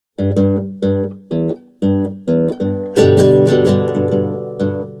If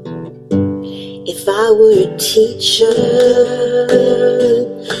I were a teacher,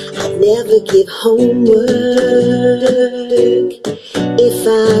 I'd never give homework. If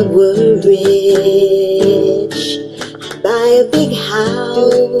I were rich, I'd buy a big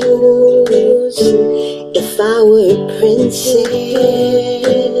house. If I were a princess,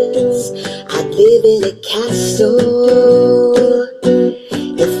 I'd live in a castle.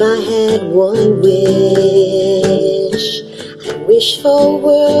 If I had one wish, I'd wish for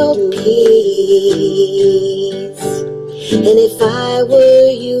world peace. And if I were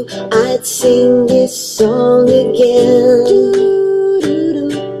you, I'd sing this song again.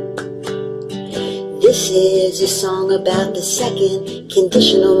 This is a song about the second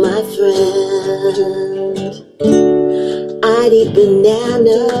conditional, my friend. I'd eat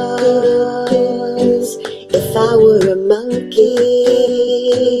bananas if I were a monkey.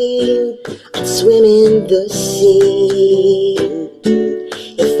 I'd swim in the sea.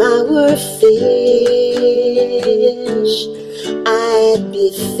 If I were a fish, I'd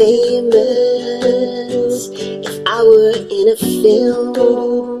be famous. If I were in a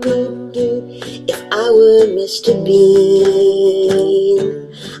film, if I were Mr. Bean,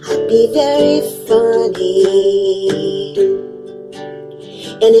 I'd be very funny.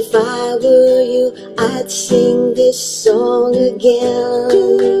 And if I were you, I'd sing this song again.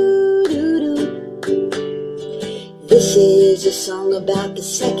 This is a song about the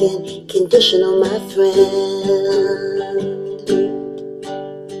second conditional, my friend.